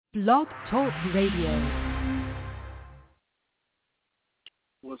Blog Talk Radio.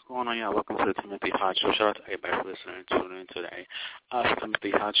 What's going on, y'all? Welcome to the Timothy Hot Show. Shout out to everybody for listening and tuning in today. It's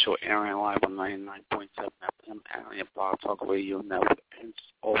Timothy Hot Show, airing live on 99.7 FM and your Blog Talk Radio Network, and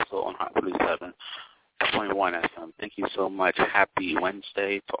also on Hot 47.1 FM. Thank you so much. Happy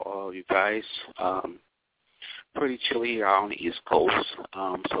Wednesday to all you guys. Pretty chilly here on the East Coast,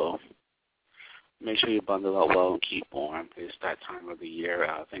 so make sure you bundle up well and keep warm. It's that time of the year.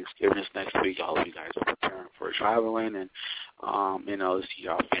 Thanksgiving is next week. All of you guys are preparing for traveling and, see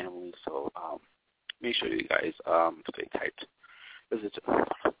your family. So make sure you guys stay tight.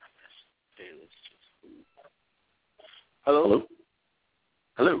 Hello? Hello?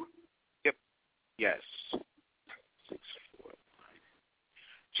 Hello? Yep. Yes. 649.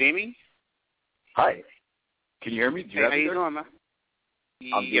 Jamie? Hi. Can you hear me? How you doing, man?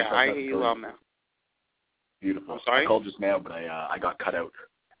 Yeah, I hear you well now. Beautiful. I'm sorry? I called just now, but I got cut out.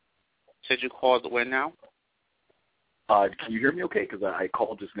 Said you called when now? Can you hear me okay? Because I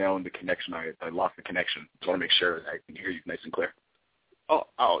called just now and the connection, I lost the connection. Just want to make sure I can hear you nice and clear. No,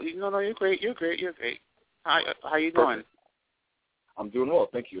 you're great. You're great. How you doing? Perfect. I'm doing well.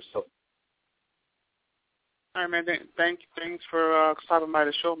 Thank you. So, all right, man. Thanks for stopping by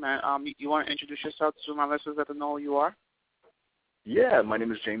the show, man. You want to introduce yourself to my listeners that don't know who you are? Yeah, my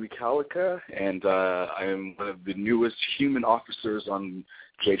name is Jaime Calllica, and I am one of the newest human officers on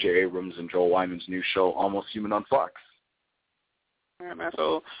J.J. Abrams and Joel Wyman's new show, Almost Human on Fox. All right, man.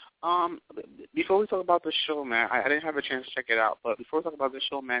 So, before we talk about the show, man, I didn't have a chance to check it out, but before we talk about the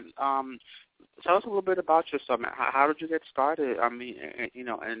show, man, tell us a little bit about yourself, man. How did you get started? I mean, in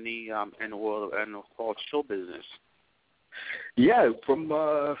the world and the whole show business. Yeah, from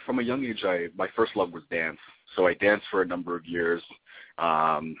a young age, my first love was dance. So I danced for a number of years,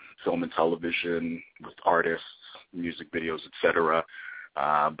 film and television with artists, music videos, etc.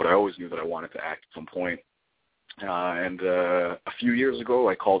 But I always knew that I wanted to act at some point. And a few years ago,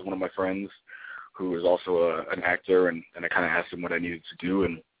 I called one of my friends who is also an actor, and I kind of asked him what I needed to do.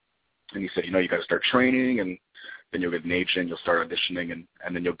 And he said, you got to start training, and then you'll get an agent, you'll start auditioning, and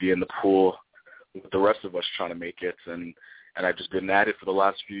then you'll be in the pool with the rest of us trying to make it. And I've just been at it for the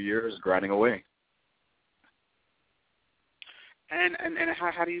last few years, grinding away. And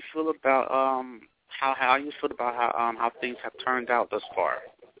how do you feel about how things have turned out thus far?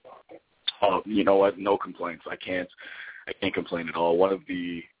 Oh, you know what? No complaints. I can't complain at all. One of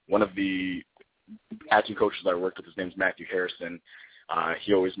the acting coaches I worked with, his name's Matthew Harrison.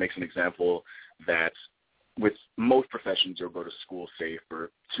 He always makes an example that with most professions, you'll go to school, say,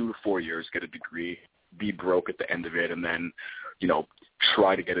 for 2 to 4 years, get a degree, be broke at the end of it, and then,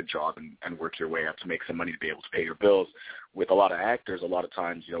 try to get a job and work your way up to make some money to be able to pay your bills. With a lot of actors, a lot of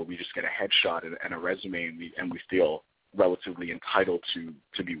times, we just get a headshot and a resume, and we feel relatively entitled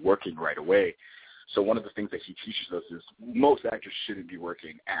to be working right away. So one of the things that he teaches us is most actors shouldn't be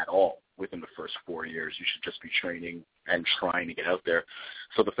working at all within the first 4 years. You should just be training and trying to get out there.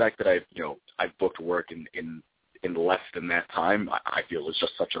 So the fact that I've booked work in less than that time, I feel is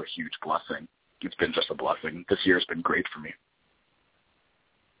just such a huge blessing. It's been just a blessing. This year has been great for me.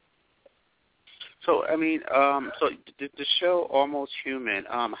 So, so the show Almost Human,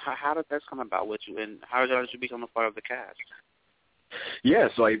 how did that come about with you, and how did you become a part of the cast? Yeah,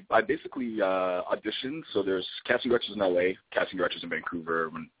 so I basically auditioned. So there's casting directors in L.A., casting directors in Vancouver,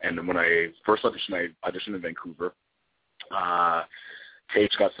 and then when I first auditioned, I auditioned in Vancouver.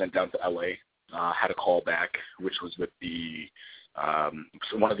 Tapes got sent down to L.A., had a call back, which was with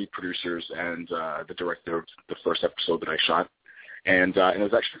one of the producers and the director of the first episode that I shot. And it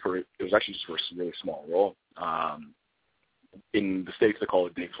was actually just for a really small role. In the States, they call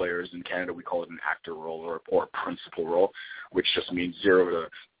it day players. In Canada, we call it an actor role or a principal role, which just means 0 to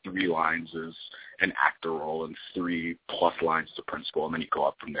 3 lines is an actor role and 3+ lines is a principal, and then you go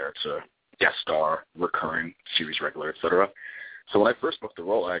up from there to guest star, recurring, series regular, etc. So when I first booked the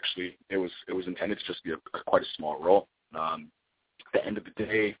role, actually, it was intended to just be quite a small role. At the end of the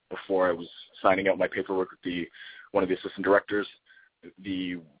day, before I was signing out my paperwork with one of the assistant directors,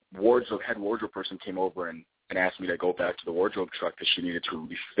 the head wardrobe person came over and asked me to go back to the wardrobe truck because she needed to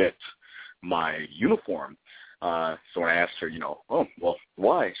refit my uniform. So when I asked her, oh, well,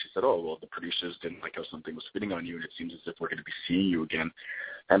 why? She said, oh, well, the producers didn't like how something was fitting on you, and it seems as if we're going to be seeing you again.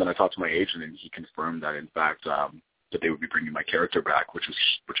 And then I talked to my agent, and he confirmed that, in fact, that they would be bringing my character back, which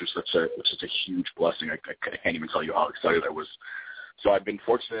was such a huge blessing. I can't even tell you how excited I was. So I've been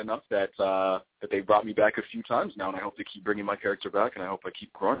fortunate enough that they brought me back a few times now, and I hope they keep bringing my character back, and I hope I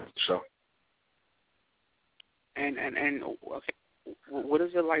keep growing with the show. And okay, what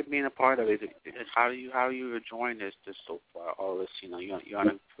is it like being a part of it? How are you enjoying this so far? All this, you're on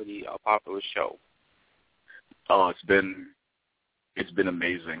a pretty popular show. Oh, it's been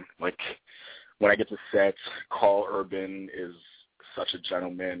amazing. Like, when I get to set, Carl Urban is such a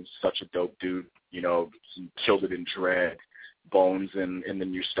gentleman, such a dope dude. He killed it in Dread, Bones in the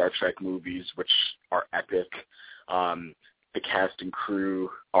new Star Trek movies, which are epic. The cast and crew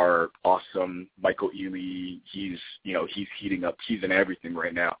are awesome. Michael Ealy, he's heating up. He's in everything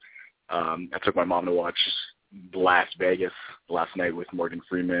right now. I took my mom to watch Las Vegas last night with Morgan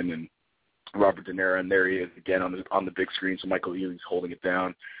Freeman and Robert De Niro, and there he is again on the big screen. So Michael Ealy's holding it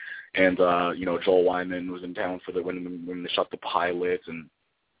down, and Joel Wyman was in town for when they shot the pilot, and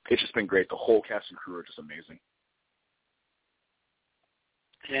it's just been great. The whole cast and crew are just amazing.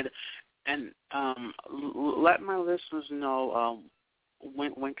 And let my listeners know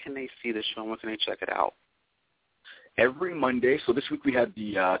when can they see the show, when can they check it out? Every Monday. So this week we had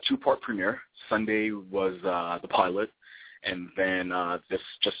the 2-part premiere. Sunday was the pilot, and then this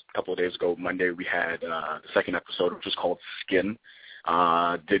just a couple of days ago, Monday, we had the second episode, which was called Skin.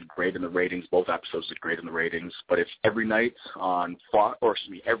 Did great in the ratings. Both episodes did great in the ratings. But it's every night on Fox,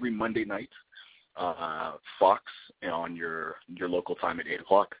 every Monday night, Fox, on your local time at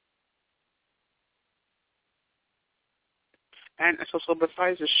 8:00. And so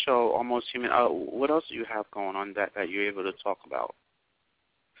besides the show, Almost Human, what else do you have going on that you're able to talk about?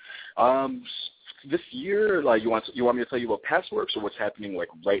 This year, like, you want me to tell you about past works or what's happening like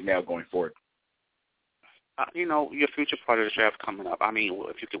right now going forward? Your future projects you have coming up. I mean,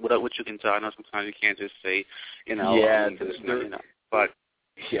 if you could, what you can tell. I know sometimes you can't just say, Yeah, but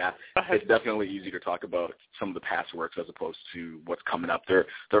yeah, it's definitely easy to talk about some of the past works as opposed to what's coming up. There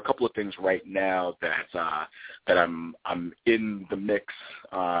are a couple of things right now that I'm in the mix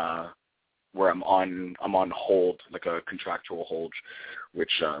where I'm on hold, like a contractual hold,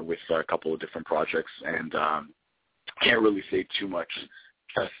 which with a couple of different projects, and can't really say too much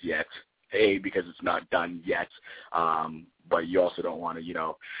just yet. Because it's not done yet, but you also don't want to, you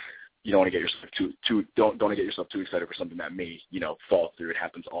don't want to get yourself don't want to get yourself too excited for something that may, fall through. It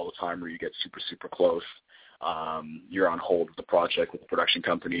happens all the time where you get super, super close. You're on hold with the project with the production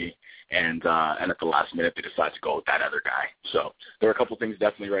company, and at the last minute they decide to go with that other guy. So there are a couple of things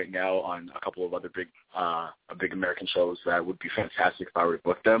definitely right now on a couple of other big American shows that would be fantastic if I were to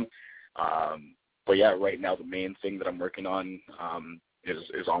book them. But yeah, right now the main thing that I'm working on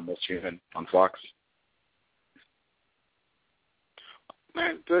is Almost Human on Fox.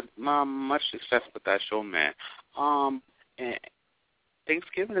 Man, good. Much success with that show, man. And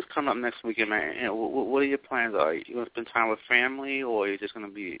Thanksgiving is coming up next weekend, man. What are your plans? Are you going to spend time with family, or are you just going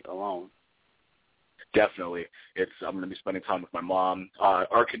to be alone? Definitely. I'm going to be spending time with my mom.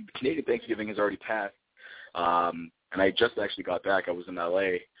 Our Canadian Thanksgiving has already passed, and I just actually got back. I was in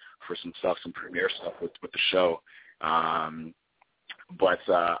L.A. for some premiere stuff with the show. But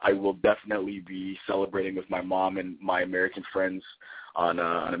I will definitely be celebrating with my mom and my American friends on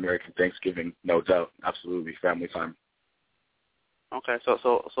American Thanksgiving, no doubt. Absolutely, family time. Okay, so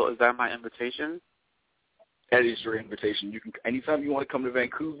is that my invitation? That is your invitation. You can anytime you want to come to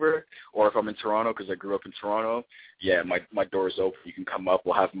Vancouver, or if I'm in Toronto because I grew up in Toronto. Yeah, my door is open. You can come up.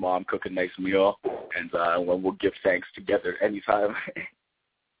 We'll have mom cook a nice meal, and we'll give thanks together anytime.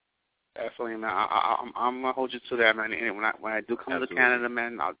 Definitely, man. I'm gonna hold you to that, man. And when I do come Absolutely. To Canada,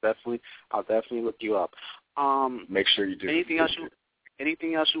 man, I'll definitely look you up. Make sure you do.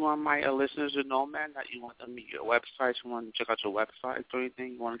 Anything else you want my listeners to know, man? That you want them to your website? You want to check out your website or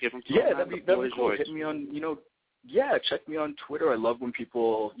anything? You want to give them? Yeah, that'd be cool. Hit me on, check me on Twitter. I love when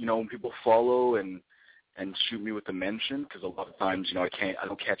people follow and shoot me with a mention, because a lot of times, I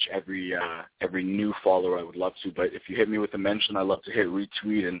don't catch every new follower I would love to, but if you hit me with a mention, I love to hit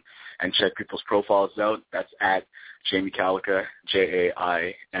retweet and check people's profiles out. That's at Jaime Calllica,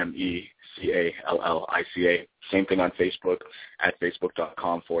 JaimeCallica. Same thing on Facebook at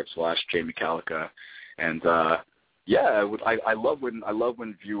facebook.com/Jaime Calllica. And I love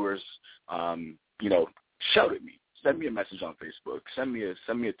when viewers shout at me. Send me a message on Facebook. Send me a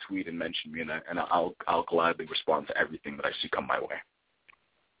tweet and mention me, and I'll gladly respond to everything that I see come my way.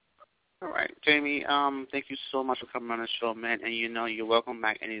 All right, Jaime. Thank you so much for coming on the show, man. And you're welcome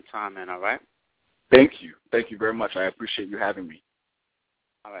back anytime, man. All right. Thank you very much. I appreciate you having me.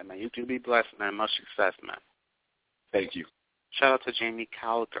 All right, man. You can be blessed, man. Much success, man. Thank you. Shout out to Jaime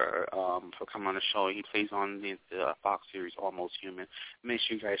Calllica for coming on the show. He plays on the Fox series Almost Human. Make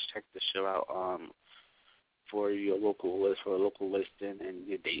sure you guys check the show out. For your local listing and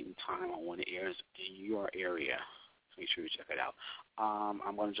your date and time on when it airs in your area. Make sure you check it out.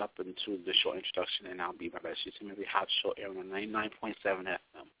 I'm going to jump into the short introduction, and I'll be right back. She's Timothy Hot Show, airing on 99.7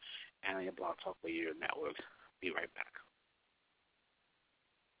 FM and on your Blog Talk Radio Network. Be right back.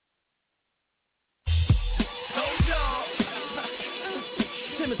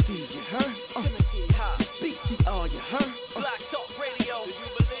 Timothy, you heard? Timothy, BTR, you heard? Black Talk Radio, do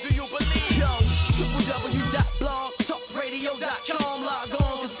you believe? Yo, www.blogtalkradio.com, log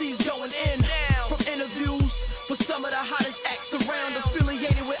on, cause he's going in. From interviews for some of the hottest acts around,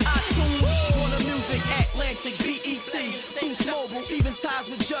 affiliated with iTunes, Warner Music, Atlantic, BET, Boost Mobile, even ties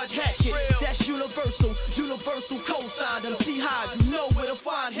with Judge Hatchet. That's Universal co-signed him. Shouhed, you know where to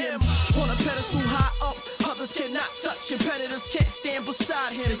find him. On a pedestal high up, others cannot touch. Competitors can't stand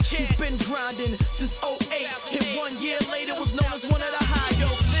beside him. He's been grinding since 08, and 1 year later was known as one of the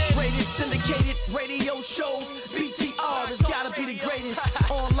highest rated syndicated radio shows. BTR has gotta be the greatest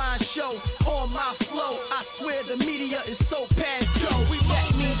online show on my flow. I swear the media is so past Joe.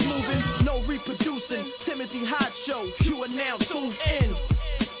 That means moving, no reproducing. Timothy Hot Show, you are now tuned in.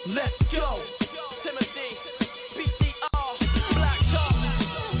 Let's go. Timothy, BTR,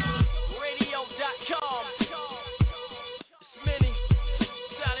 BlackTalkRadio.com. It's Minnie,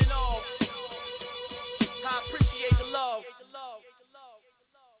 signing off. I appreciate the love.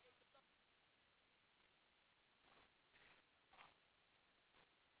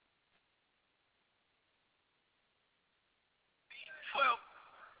 Well,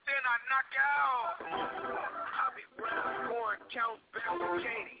 then I knock out. I'll be brown, corn, count, Bell,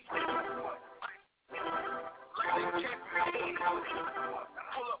 Katie. Like they can't be.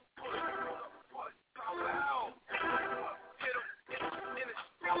 Pull up, pop out. Hit him in his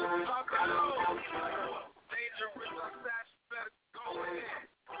pop out. Dangerous, assassin, better go ahead.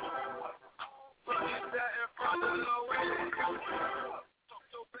 Look at that in front of the way. Talk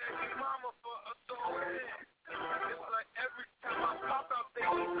to baby mama for a throw ahead. It's like every time I pop out, they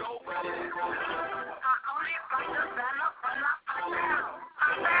go with it. I only fight the battle when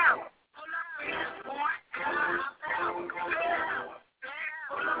I'm down. Pull up in this boy, and I'm down.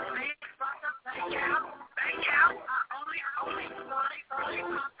 Pull up big, fuck up, bang out. I only pop out.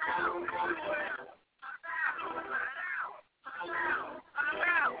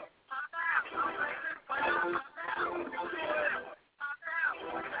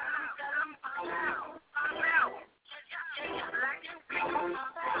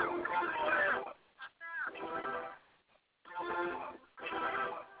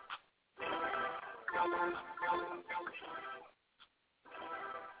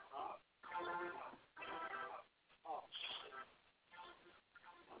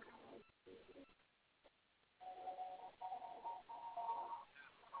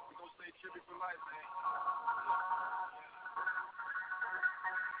 Tribute for life, man.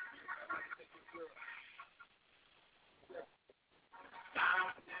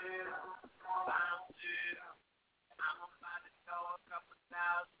 Bounce it. I'm about to throw a couple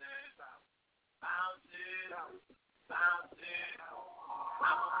thousand. Bounce it. I'm about to throw a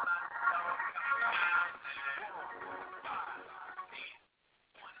couple thousand.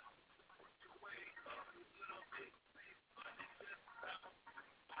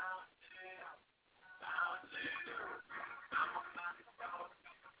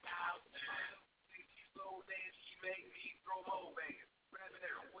 Make me throw more bands. Grabbing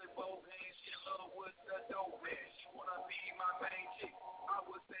her with both hands, she in love with the dope man. She wanna be my main chick. I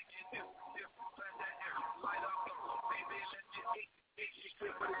was thinking different plan that area. Light up the room, baby, let's get it. She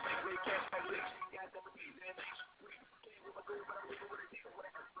quick with a chick, we catch my lick. She got them keys and they sweet. Came with my girl, but I'm with a deal. What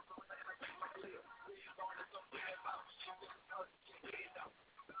I heard from her, and I take my clear. She's on to something about she was out, she get out.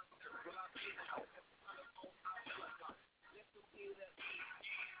 Well, I get out. Let's go get that.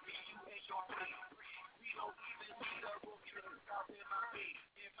 You ain't your friend. Don't even see the rookie stop in my beat.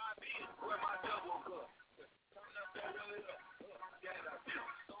 In my beat, where my double cup. Turn up that hood up. Get a beat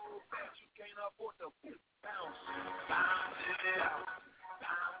so fast you can't afford to bounce. Bounce it out.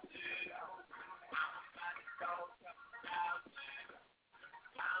 Bounce it out. I'm about to go bounce it.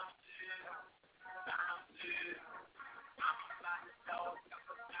 Bounce it out. Bounce it out. I'm about to go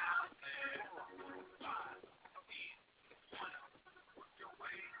bounce it. Work your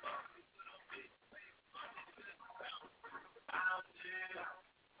way up.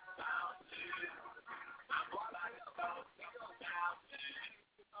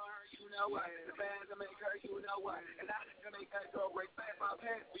 You know what? The fans will make her, you know what? And I just gonna make her go right back my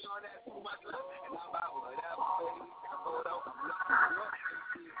pants beyond that too much love. And I'm about whatever, baby. I'm going out, I'm looking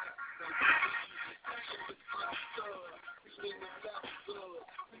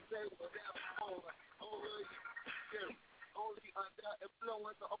only under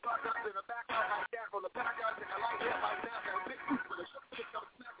influence of a back up in the back out like that from the back out and I like that.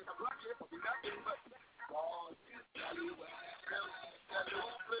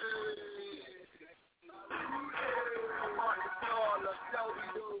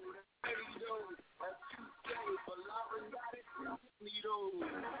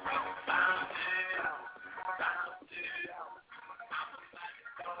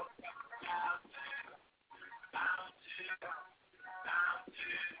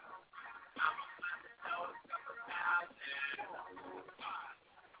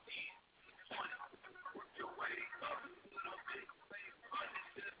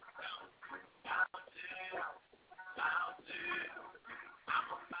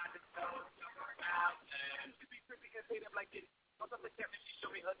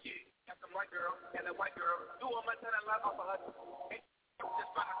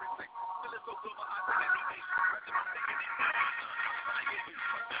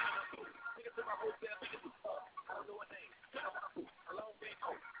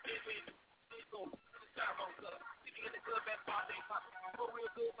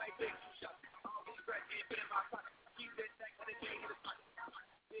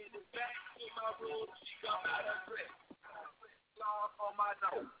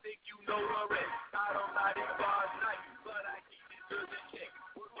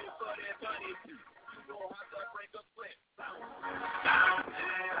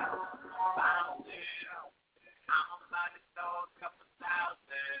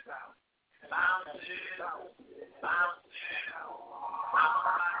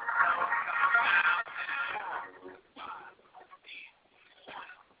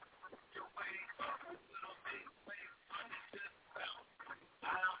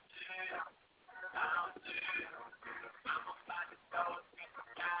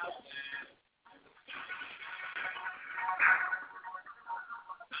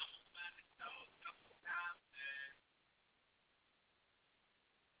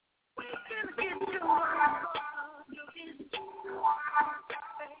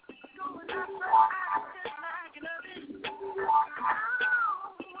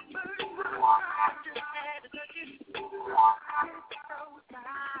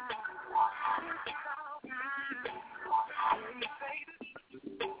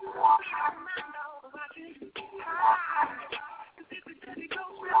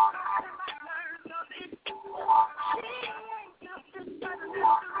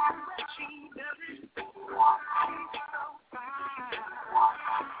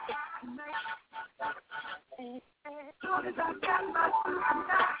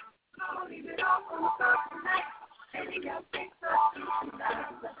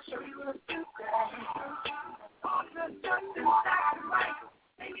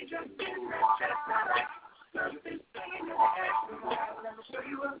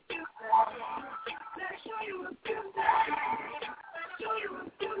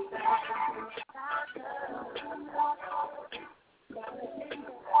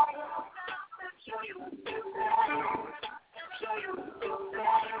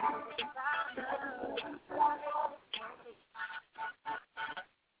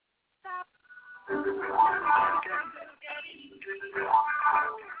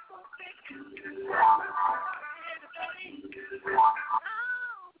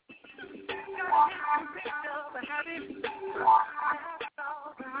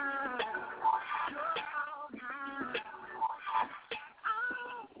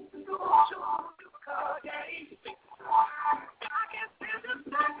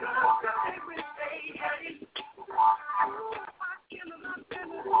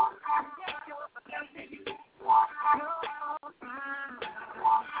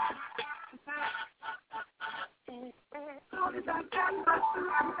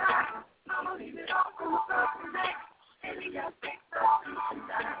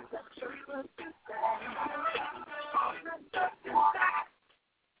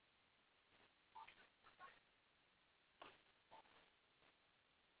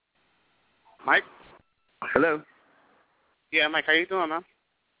 Mike? Hello. Yeah, Mike, how you doing, man?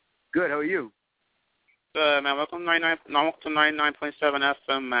 Good. How are you? Good, man. Welcome to 99.7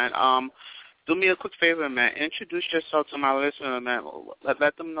 FM, man. Do me a quick favor, man. Introduce yourself to my listener, man.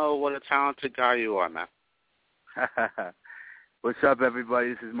 Let them know what a talented guy you are, man. What's up, everybody?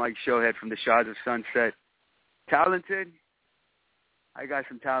 This is Mike Shouhed from the Shouhed of Sunset. Talented? I got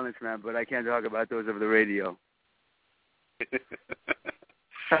some talents, man, but I can't talk about those over the radio.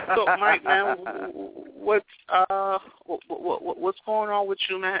 So, Mike, man, what's going on with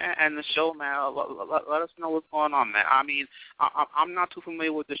you, man, and the show, man? Let us know what's going on, man. I mean, I'm not too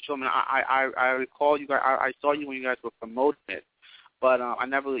familiar with the show, man. I recall you guys. I saw you when you guys were promoting it, but I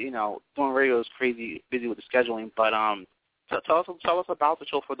never, doing radio is crazy busy with the scheduling. But tell us about the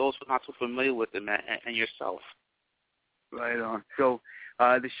show for those who are not too familiar with it, man, and yourself. Right on. So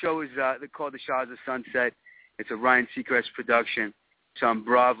the show is they're called the Shouhed of Sunset. It's a Ryan Seacrest production. It's on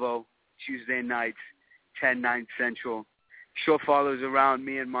Bravo, Tuesday nights, 10, 9 Central. show follows around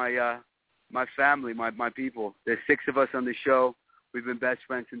me and my my family, my people. There's 6 of us on the show. We've been best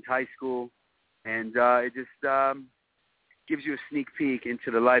friends since high school, and it just gives you a sneak peek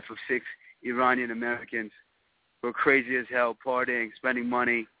into the life of 6 Iranian Americans who are crazy as hell, partying, spending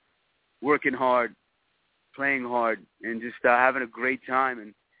money, working hard, playing hard, and just having a great time.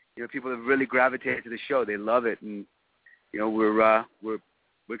 And people have really gravitated to the show. They love it, and we're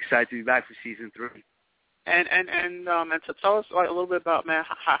excited to be back for season 3. And to tell us a little bit about, man,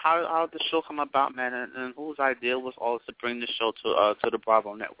 how did the show come about, man, and whose idea was all to bring the show to the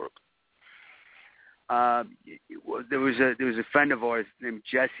Bravo network? There was a friend of ours named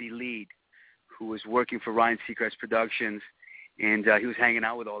Jesse Lead who was working for Ryan Seacrest Productions, and he was hanging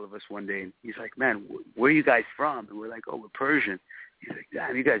out with all of us one day, and he's like, "Man, where are you guys from?" And we're like, "Oh, we're Persian." He's like,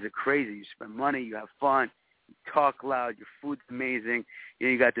 "Damn, you guys are crazy. You spend money, you have fun, you talk loud, your food's amazing.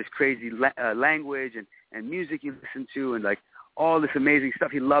 You got this crazy language and music you listen to, and like all this amazing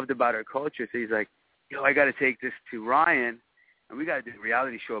stuff he loved about our culture." So he's like, "Yo, I got to take this to Ryan, and we got to do a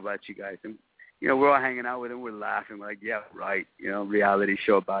reality show about you guys." And we're all hanging out with him, we're laughing, we're like, "Yeah, right. Reality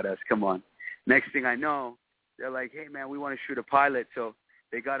show about us. Come on." Next thing I know, they're like, "Hey, man, we want to shoot a pilot." So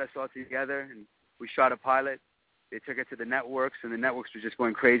they got us all together, and we shot a pilot. They took it to the networks, and the networks were just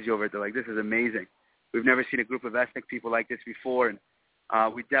going crazy over it. They're like, "This is amazing. We've never seen a group of ethnic people like this before, and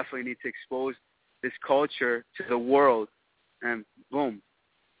we definitely need to expose this culture to the world." And boom,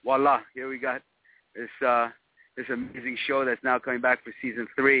 voila, here we got this amazing show that's now coming back for season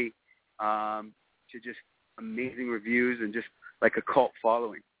 3, to just amazing reviews and just like a cult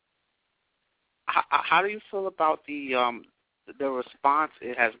following. How do you feel about the response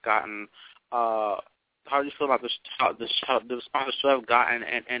it has gotten? How do you feel about the response the show has gotten?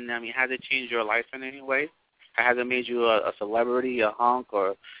 And I mean, has it changed your life in any way? Has it made you a celebrity, a hunk,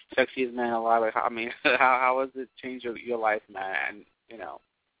 or sexiest man alive? Like, how has it changed your life, man?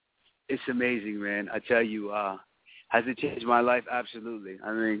 It's amazing, man. I tell you, has it changed my life? Absolutely.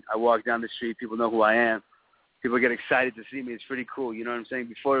 I mean, I walk down the street, people know who I am. People get excited to see me. It's pretty cool. You know what I'm saying?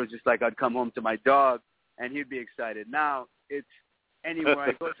 Before, it was just like I'd come home to my dog, and he'd be excited. Now, it's anywhere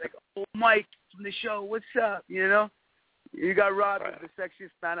I go. It's like, "Oh, Mike from the show, what's up?" You got robbed of the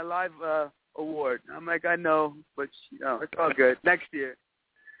Sexiest Man Alive award. I'm like, "I know, but it's all good. Next year."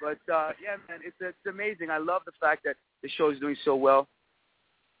 But yeah, man, it's amazing. I love the fact that the show is doing so well.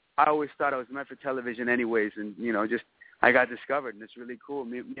 I always thought I was meant for television anyways, and just I got discovered, and it's really cool.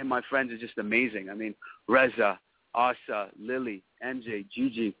 Me and my friends are just amazing. I mean, Reza, Asa, Lily, MJ,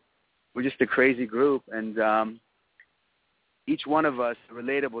 Gigi, we're just a crazy group, and each one of us are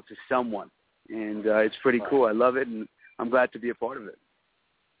relatable to someone, and it's pretty cool. I love it, and I'm glad to be a part of it.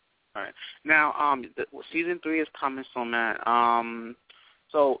 All right. Now, season 3 is coming soon, man.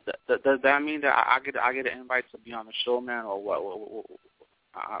 So does that mean that I get an invite to be on the show, man, or what?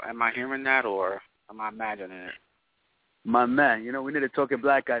 Am I hearing that, or am I imagining it? My man, we need a token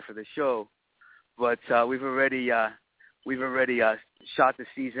black guy for the show, but we've already shot the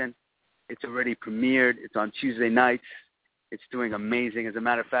season. It's already premiered. It's on Tuesday nights. It's doing amazing. As a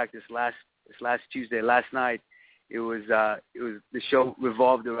matter of fact, this last Tuesday, last night, it was the show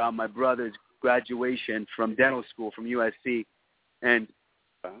revolved around my brother's graduation from dental school from USC, and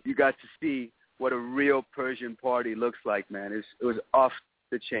you got to see what a real Persian party looks like, man. It was off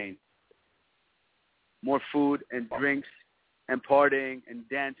the chain. More food and drinks and partying and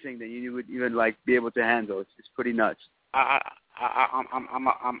dancing than you would even be able to handle. It's pretty nuts. I'm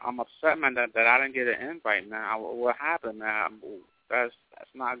upset, man, that I didn't get an invite, man. What happened, man? That's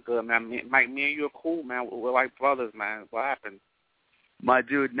not good, man. Mike, me and you are cool, man. We're like brothers, man. What happened? My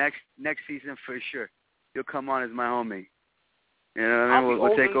dude, next season for sure. You'll come on as my homie. You know what I mean?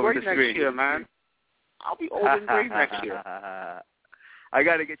 We'll take over the screen next year, man. I'll be old and great next year. I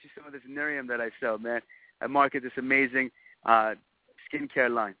got to get you some of this Nurium that I sell, man. I market this amazing skincare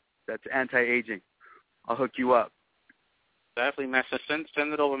line that's anti-aging. I'll hook you up. Definitely, man. So send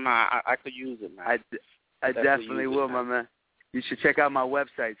it over, man. I could use it, man. I definitely will, my man. You should check out my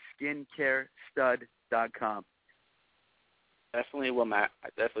website, skincarestud.com. Definitely will, man. I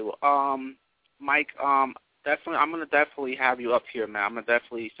definitely will. Mike, definitely, I'm gonna definitely have you up here, man. I'm gonna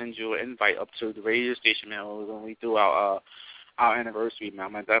definitely send you an invite up to the radio station, man, when we do our anniversary, man.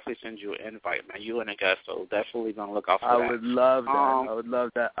 I'm gonna definitely send you an invite, man. You and a guest, so definitely gonna look out for that. I would love that. I would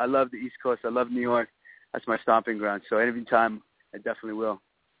love that. I love the East Coast. I love New York. That's my stomping ground. So any time, I definitely will.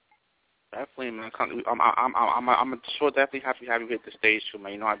 Definitely, man. I'm sure definitely have you hit the stage too,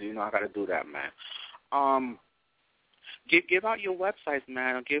 man. You know I gotta do that, man. Give out your websites,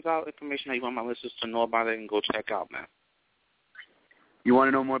 man. Or give out information that you want my listeners to know about it and go check out, man. You want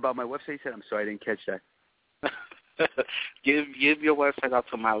to know more about my website? I'm sorry, I didn't catch that. Give your website out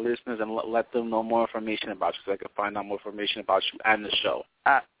to my listeners and let them know more information about you so they can find out more information about you and the show.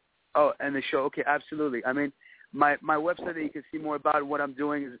 And the show. Okay, absolutely. I mean, my website that you can see more about what I'm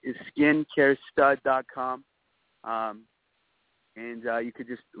doing is skincarestud.com. And you could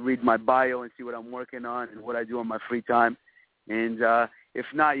just read my bio and see what I'm working on and what I do on my free time. And if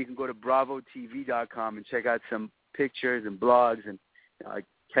not, you can go to bravotv.com and check out some pictures and blogs and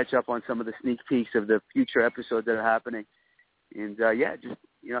catch up on some of the sneak peeks of the future episodes that are happening. And just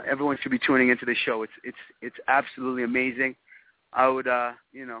everyone should be tuning into the show. It's absolutely amazing. I would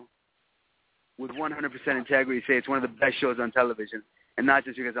with 100% integrity say it's one of the best shows on television, and not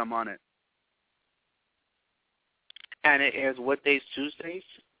just because I'm on it. And it airs what days? Tuesdays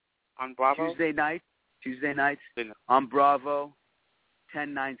on Bravo? Tuesday nights on Bravo,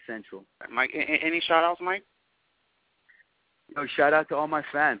 10/9 Central. Mike, any shout-outs, Mike? Shout out to all my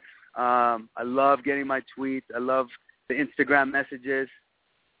fans. I love getting my tweets. I love the Instagram messages,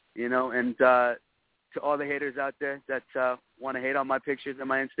 and to all the haters out there that want to hate on my pictures and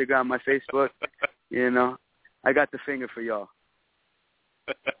my Instagram, my Facebook, I got the finger for y'all.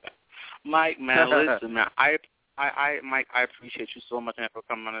 Mike, man, listen, man, Mike, I appreciate you so much, man, for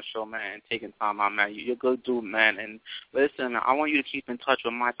coming on the show, man, and taking time out, man. You're a good dude, man. And listen, I want you to keep in touch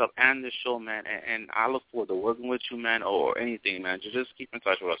with myself and the show, man. And I look forward to working with you, man, or anything, man. Just keep in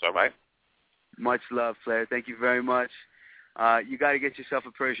touch with us, all right? Much love, Flair. Thank you very much. You got to get yourself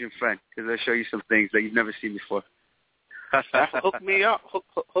a Persian friend because I'll show you some things that you've never seen before. Hook me up.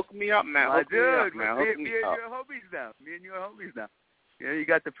 Hook me up, man. Me and your homies now. You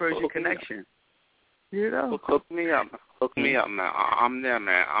got the Persian connection. Hook me up. Hook me up, man. I'm there,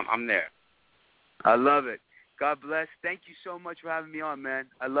 man. I'm there. I love it. God bless. Thank you so much for having me on, man.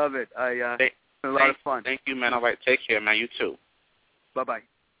 I love it. It's been a lot of fun. Thank you, man. All right. Take care, man. You too. Bye-bye.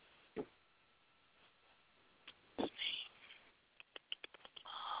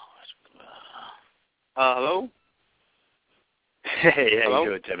 Hello? Hey, how you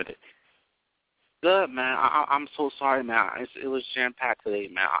doing, Timothy? Good, man. I'm so sorry, man. It was jam-packed today,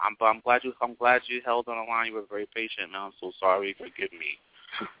 man. I'm glad you held on the line. You were very patient, man. I'm so sorry. Forgive me.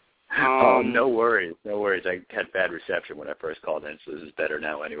 No worries. I had bad reception when I first called in, so this is better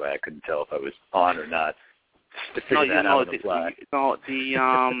now anyway. I couldn't tell if I was on or not. They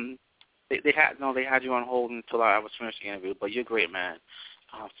had you on hold until I was finished the interview, but you're great, man.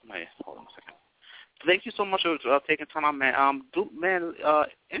 Somebody, hold on a second. Thank you so much for taking time out, man.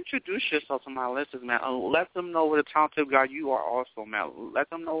 Introduce yourself to my listeners, man. Let them know what a talented guy you are also, man. Let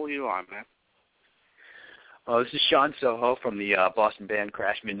them know who you are, man. Well, this is Sean Soho from the Boston band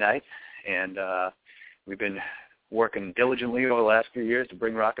Crash Midnight, and we've been working diligently over the last few years to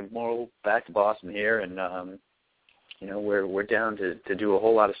bring rock and roll back to Boston here, and we're down to do a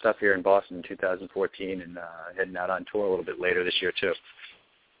whole lot of stuff here in Boston in 2014, and heading out on tour a little bit later this year too.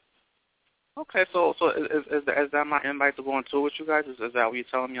 Okay, so is that my invite to go on tour with you guys? Is that what you're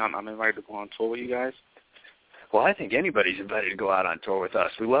telling me? I'm invited to go on tour with you guys? Well, I think anybody's invited to go out on tour with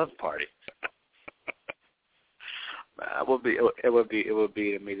us. We love the party. It would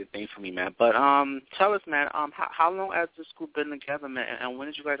be an amazing thing for me, man. But tell us, man, how long has this group been together, man? And when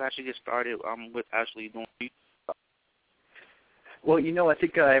did you guys actually get started with actually doing stuff? Well, I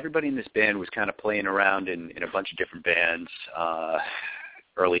think everybody in this band was kind of playing around in a bunch of different bands.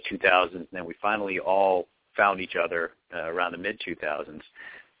 Early 2000s, and then we finally all found each other around the mid-2000s.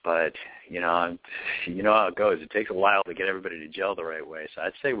 But, how it goes. It takes a while to get everybody to gel the right way. So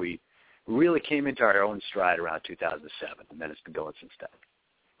I'd say we really came into our own stride around 2007, and then it's been going since then.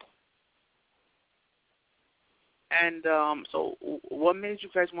 And so what made you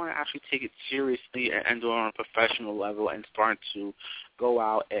guys want to actually take it seriously and do it on a professional level and start to go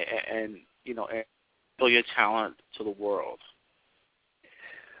out and show your talent to the world?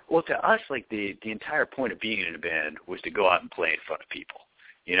 Well, to us, like the entire point of being in a band was to go out and play in front of people,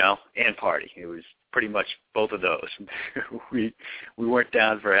 and party. It was pretty much both of those. we weren't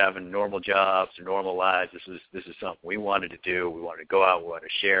down for having normal jobs or normal lives. This is something we wanted to do. We wanted to go out. We wanted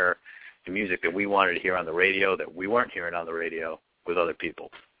to share the music that we wanted to hear on the radio that we weren't hearing on the radio with other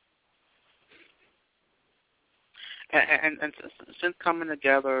people. And since coming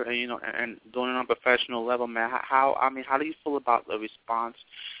together and and doing it on a professional level, man, how do you feel about the response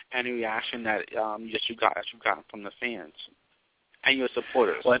and the reaction that you got from the fans and your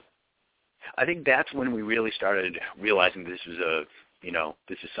supporters? Well, I think that's when we really started realizing this is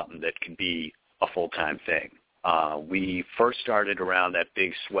something that could be a full-time thing. We first started around that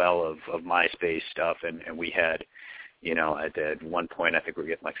big swell of MySpace stuff, and we had. At one point, I think we were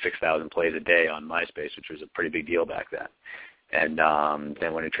getting like 6,000 plays a day on MySpace, which was a pretty big deal back then. And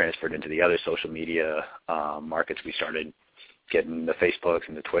then when it transferred into the other social media markets, we started getting the Facebooks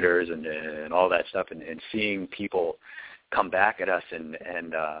and the Twitters and all that stuff, and seeing people come back at us and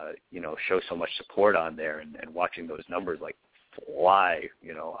show so much support on there, and watching those numbers like fly,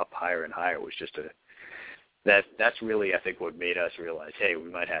 up higher and higher was just that's really, I think, what made us realize, hey, we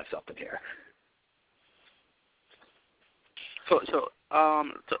might have something here. So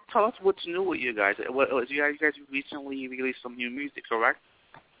tell us what's new with you guys. You guys recently released some new music, correct?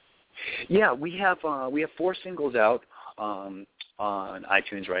 Yeah, we have 4 singles out on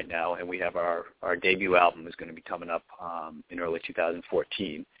iTunes right now, and we have our debut album is going to be coming up in early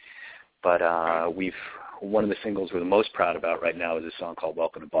 2014. But one of the singles we're the most proud about right now is a song called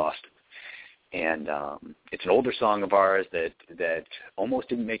 "Welcome to Boston," and it's an older song of ours that almost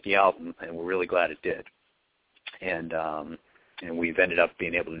didn't make the album, and we're really glad it did. And we've ended up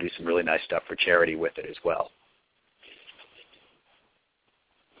being able to do some really nice stuff for charity with it as well.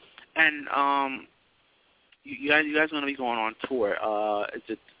 And you guys are going to be going on tour. Is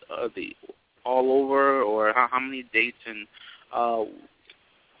it all over, or how many dates? And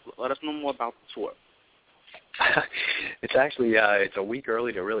let us know more about the tour. It's actually it's a week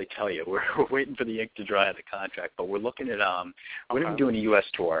early to really tell you. We're waiting for the ink to dry on the contract, but we're looking at we're going to be doing a U.S.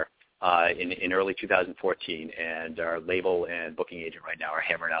 tour in early 2014, and our label and booking agent right now are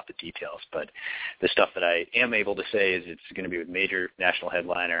hammering out the details. But the stuff that I am able to say is it's going to be with major national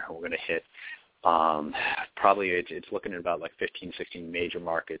headliner. We're going to hit probably it's looking at about like 15, 16 major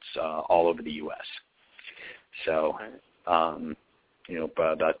markets all over the U.S. So,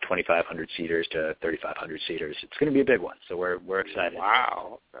 about 2,500 seaters to 3,500 seaters. It's going to be a big one. So we're excited.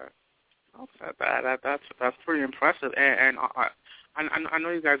 Wow. Okay. That's pretty impressive. And I know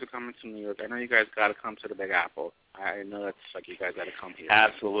you guys are coming to New York. I know you guys got to come to the Big Apple. I know that's like you guys got to come here.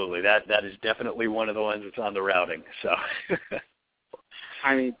 Absolutely. That is definitely one of the ones that's on the routing. So.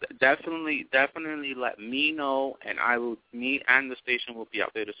 I mean, definitely let me know, and me and the station will be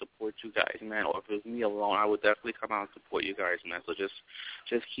out there to support you guys, man. Or if it was me alone, I would definitely come out and support you guys, man. So just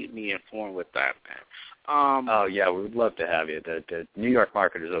keep me informed with that, man. Oh yeah, we would love to have you. The New York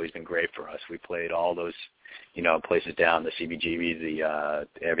market has always been great for us. We played all those, places down the CBGB, the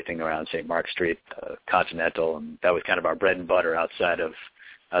everything around St. Mark Street, Continental, and that was kind of our bread and butter outside of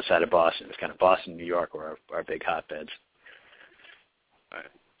Boston. It was kind of Boston, New York were our big hotbeds.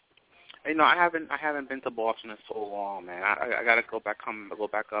 I haven't been to Boston in so long, man. I gotta go back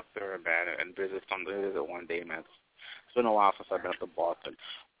up there, man, and visit one day, man. It's been a while since I've been up to Boston,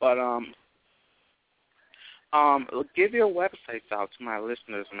 but give your websites out to my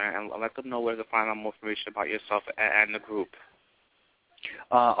listeners, man, and let them know where to find out more information about yourself and the group.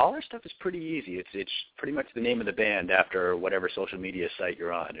 All our stuff is pretty easy. It's pretty much the name of the band after whatever social media site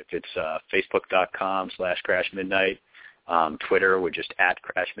you're on. If it's Facebook.com/CrashMidnight. Twitter, we're just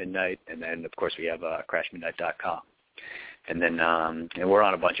 @CrashMidnight, and then of course we have CrashMidnight.com, and then and we're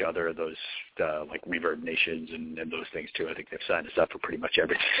on a bunch of other of those like Reverb Nations and those things too. I think they've signed us up for pretty much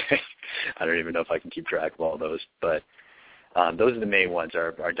everything. I don't even know if I can keep track of all those, but those are the main ones: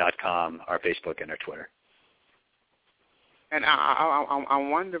 our .com, our Facebook, and our Twitter. And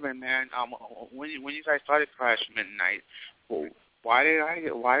I'm wondering, man, when you guys started Crash Midnight, why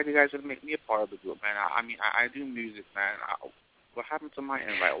did you guys make me a part of the group, man? I mean, I do music, man. What happened to my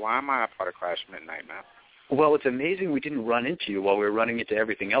invite? Why am I a part of Crash Midnight, man? Well, it's amazing we didn't run into you while we were running into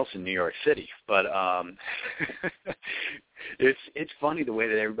everything else in New York City. But it's funny the way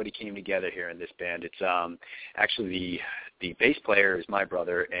that everybody came together here in this band. It's actually the bass player is my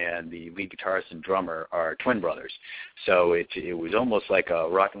brother, and the lead guitarist and drummer are twin brothers. So it was almost like a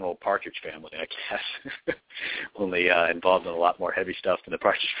rock and roll Partridge Family, I guess, only involved in a lot more heavy stuff than the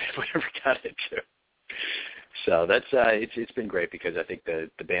Partridge Family ever got into. So that's it's been great because I think the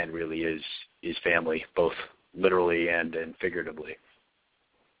band really is family, both literally and figuratively.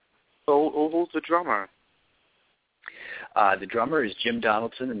 So who's the drummer? The drummer is Jim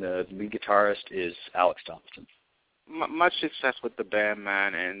Donaldson, and the lead guitarist is Alex Thompson. Much success with the band,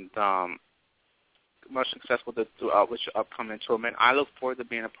 man, and much success with your upcoming tour, man. I look forward to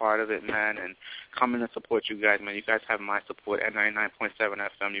being a part of it, man, and coming and support you guys, man. You guys have my support at 99.7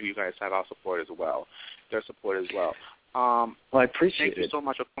 FM. You guys have our support as well, their support as well. Well, I appreciate it. Thank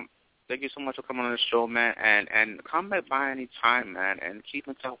you so much for coming on the show, man, and come back by any time, man, and keep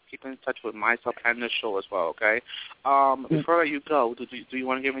in touch with myself and the show as well, okay? Before you go, do you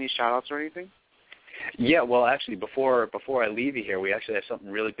want to give any shout-outs or anything? Yeah, well, actually, before I leave you here, we actually have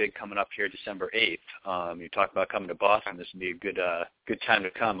something really big coming up here December 8th. You talked about coming to Boston. This would be a good time to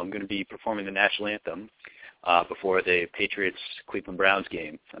come. I'm going to be performing the national anthem before the Patriots-Cleveland Browns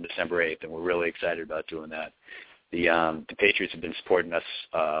game on December 8th, and we're really excited about doing that. The Patriots have been supporting us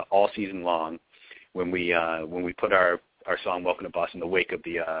all season long. When we put our song "Welcome to Boston" in the wake of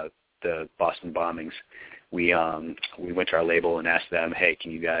the Boston bombings, we went to our label and asked them, hey,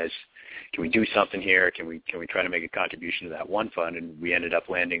 can we do something here? Can we try to make a contribution to that one fund? And we ended up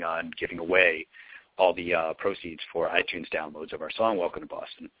landing on giving away all the proceeds for iTunes downloads of our song "Welcome to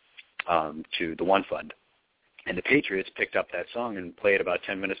Boston" to the one fund. And the Patriots picked up that song and play it about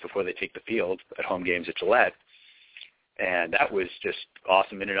 10 minutes before they take the field at home games at Gillette. And that was just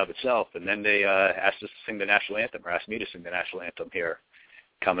awesome in and of itself. And then they asked us to sing the national anthem, or asked me to sing the national anthem here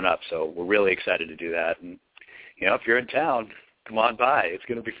coming up. So we're really excited to do that. And, if you're in town, come on by. It's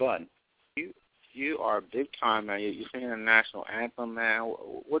going to be fun. You are big time, man. You're singing the national anthem, man.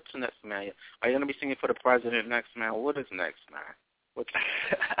 What's next, man? Are you going to be singing for the president next, man? What is next, man?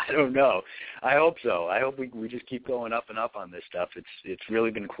 I don't know. I hope so. I hope we just keep going up and up on this stuff. It's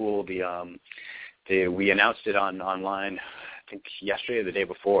really been cool. We announced it online, I think yesterday or the day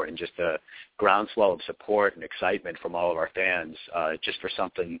before, and just a groundswell of support and excitement from all of our fans, just for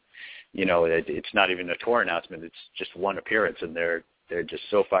something, it's not even a tour announcement. It's just one appearance, and they're just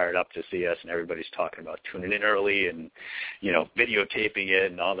so fired up to see us, and everybody's talking about tuning in early and, videotaping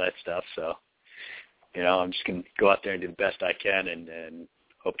it and all that stuff. So, I'm just going to go out there and do the best I can and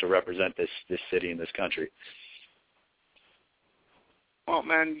hope to represent this city and this country. Well,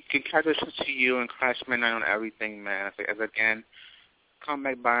 man, congratulations to you and Crash Midnight on everything, man. As again, come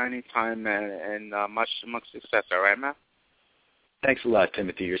back by any time, man, and much success, all right, man? Thanks a lot,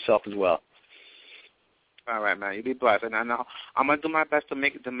 Timothy. Yourself as well. All right, man. You be blessed. And I know I'm going to do my best to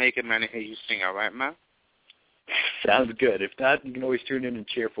make it, man, and hear you sing, all right, man? Sounds good. If not, you can always tune in and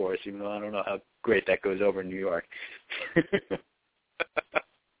cheer for us, even though I don't know how great that goes over in New York.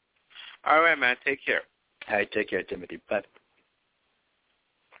 All right, man. Take care. All right, take care, Timothy. Bye.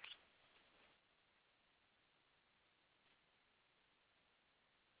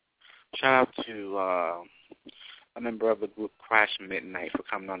 Shout out to a member of the group Crash Midnight for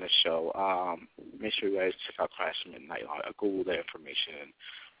coming on the show. Make sure you guys check out Crash Midnight. Google their information.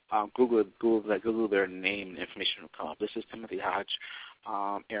 Google their name and information will come up. This is Timothy Hodge,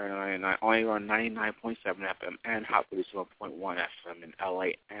 airing only on 99.7 FM and Hot 37.1 FM in LA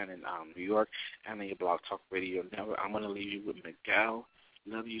and in New York, and on your Blog Talk Radio Network. I'm going to leave you with Miguel.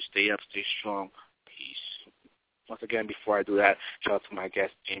 Love you. Stay up. Stay strong. Peace. Once again, before I do that, shout out to my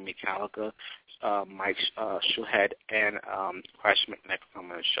guest, Jaime Calllica, Mike Shouhed, and Crash Midnight for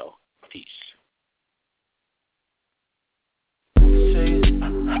coming on the show. Peace.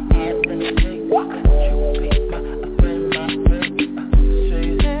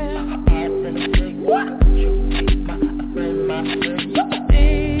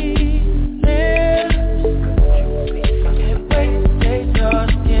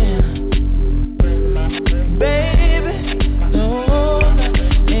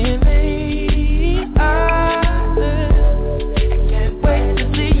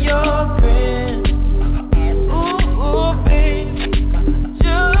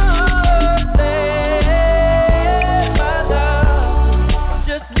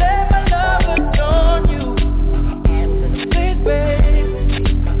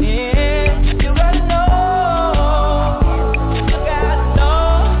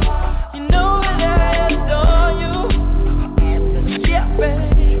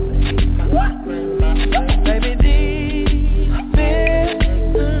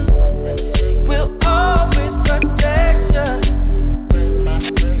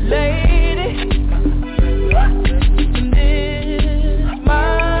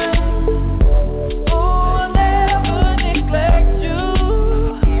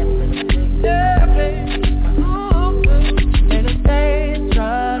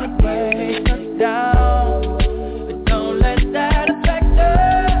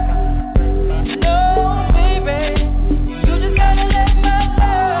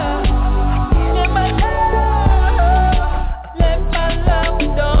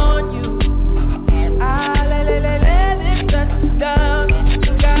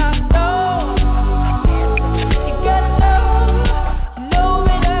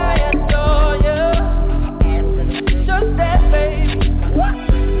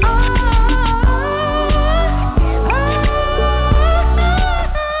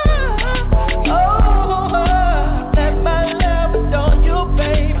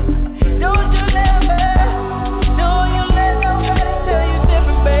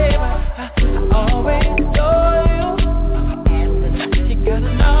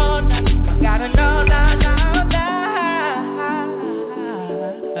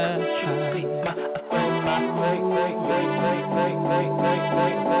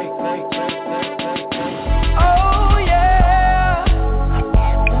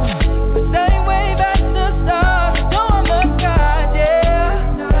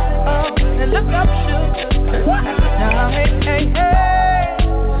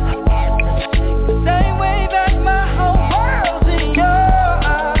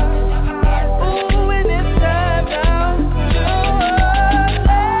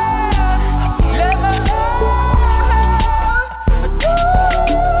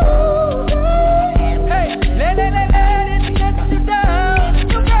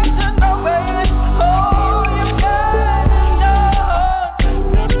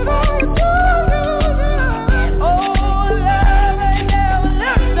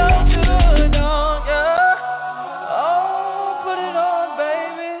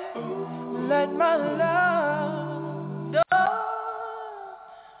 my